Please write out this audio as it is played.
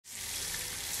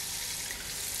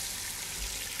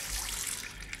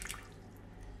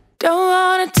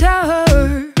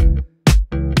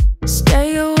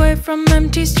from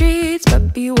empty streets,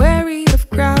 but be wary of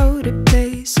crowded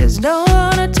places. Don't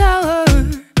wanna tell her,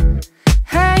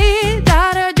 hey,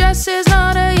 that her dress is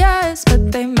not a yes,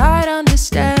 but they might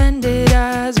understand it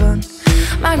as one.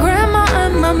 My grandma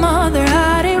and my mother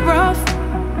had it rough,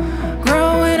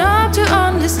 growing up to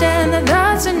understand that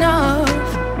that's enough.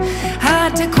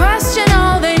 Had to question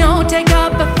all they know, take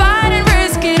up a fight and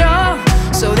risk it all,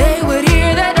 so they would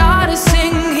hear their daughters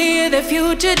sing, hear their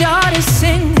future daughters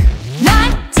sing.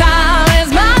 Nighttime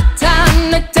is my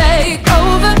time to take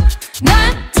over.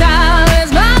 Nighttime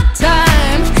is my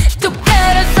time to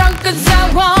get as drunk as I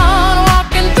want,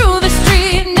 walking through the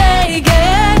street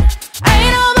naked.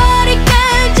 Ain't nobody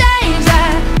can change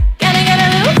that. Can I get a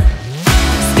little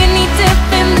skinny dip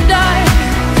in the dark,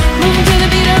 moving to the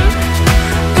beat of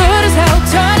good as hell,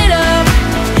 turn it up.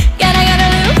 Can I get a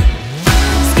little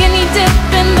skinny dip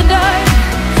in the dark,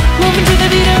 moving to the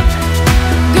beat of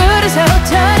good as hell,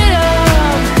 turn it up.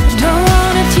 Don't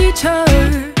wanna teach her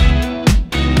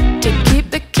to keep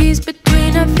the keys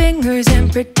between her fingers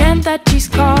and pretend that she's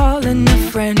calling a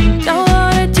friend. Don't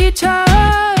wanna teach her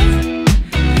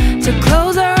to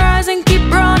close her eyes and keep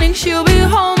running, she'll be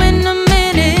home in a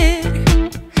minute.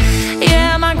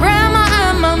 Yeah, my grandma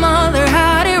and my mother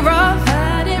had it rough,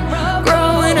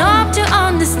 growing up to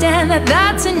understand that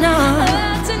that's enough.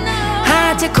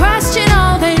 Had to question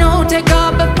all they know, take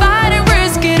up a fight and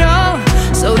risk it all,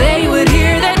 so they would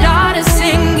hear their daughters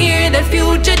sing, hear their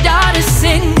future daughters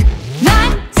sing.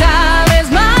 Nighttime is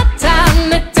my time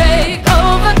to take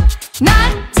over.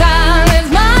 Nighttime is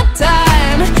my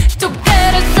time to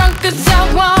get as drunk as I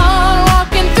want,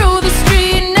 walking through the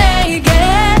street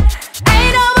naked.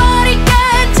 Ain't nobody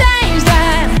can change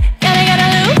that. Can I get a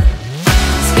little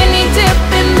skinny dip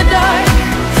in the dark,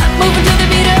 moving to the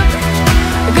beat of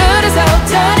good as hell,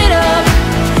 turn it up.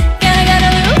 Can I get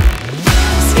a little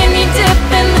skinny dip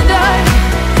in the dark,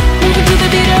 moving to the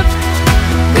beat of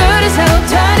good as hell,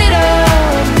 turn it up.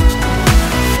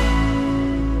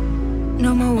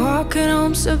 No more walking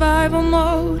home survival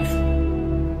mode,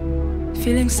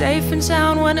 feeling safe and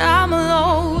sound when I'm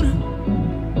alone.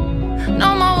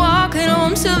 No more walking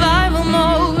home survival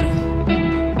mode.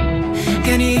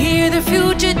 Can you hear the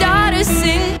future daughters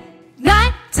sing?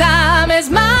 Nighttime is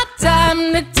my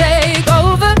time to take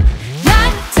over.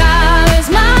 Nighttime is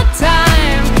my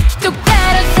time to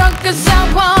get as drunk as I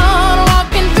want,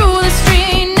 walking through the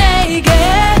street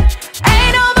naked.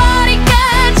 Ain't nobody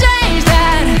can change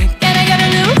that. Can I get a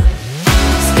little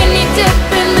skinny dip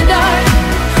in the dark,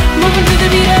 moving to the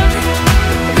beat of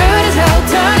good as hell,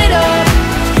 turn it up.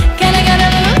 Can I get a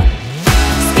little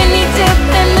skinny dip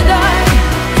in the dark,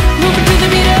 moving to the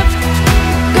beat of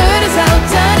good as hell,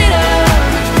 turn it up.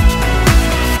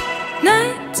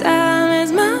 Nighttime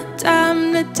is my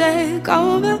time to take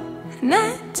over.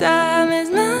 Nighttime is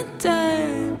my time.